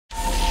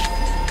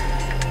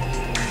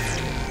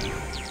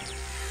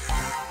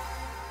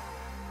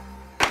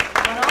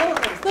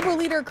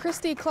Leader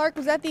Christy Clark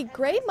was at the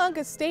Gray Monk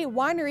Estate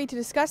Winery to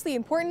discuss the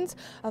importance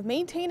of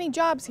maintaining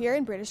jobs here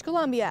in British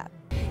Columbia.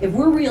 If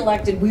we're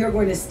re-elected, we are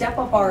going to step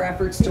up our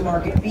efforts to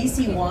market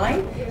BC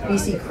wine,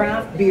 BC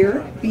craft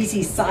beer,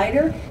 BC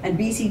cider, and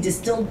BC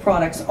distilled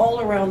products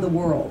all around the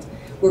world.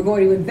 We're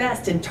going to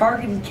invest in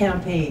targeted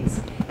campaigns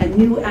and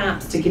new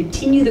apps to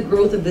continue the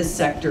growth of this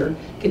sector,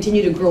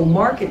 continue to grow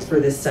markets for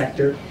this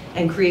sector,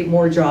 and create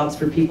more jobs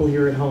for people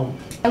here at home.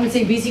 I would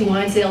say BC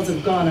wine sales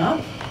have gone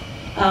up.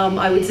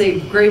 I would say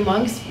Gray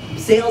Monk's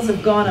sales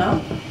have gone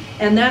up.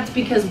 And that's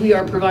because we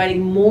are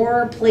providing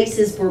more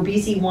places for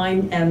BC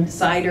wine and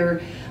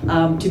cider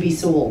to be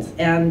sold.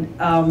 And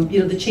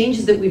the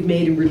changes that we've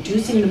made in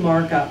reducing the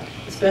markup,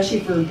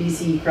 especially for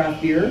BC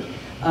craft beer,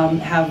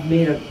 have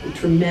made a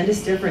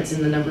tremendous difference in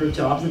the number of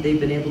jobs that they've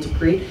been able to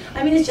create.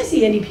 I mean, it's just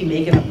the NDP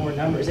making up more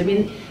numbers. I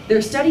mean,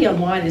 their study on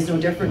wine is no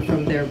different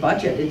from their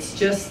budget. It's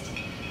just,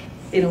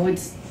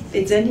 it's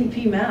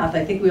NDP math.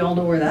 I think we all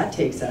know where that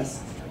takes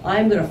us.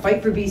 I'm going to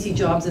fight for BC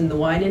jobs in the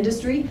wine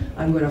industry.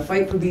 I'm going to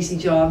fight for BC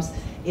jobs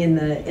in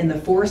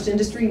the forest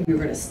industry. We're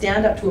going to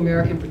stand up to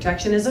American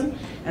protectionism,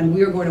 and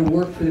we are going to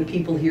work for the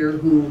people here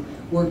who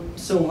work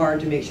so hard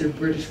to make sure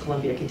British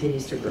Columbia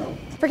continues to grow.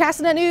 For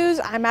Castanet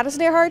News, I'm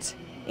Madison Earhart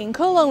in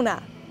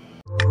Kelowna.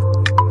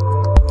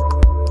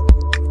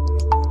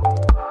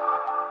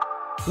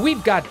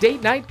 We've got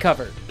date night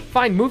covered.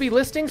 Find movie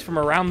listings from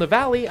around the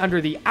valley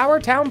under the Our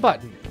Town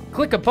button.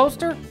 Click a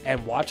poster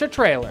and watch a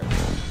trailer.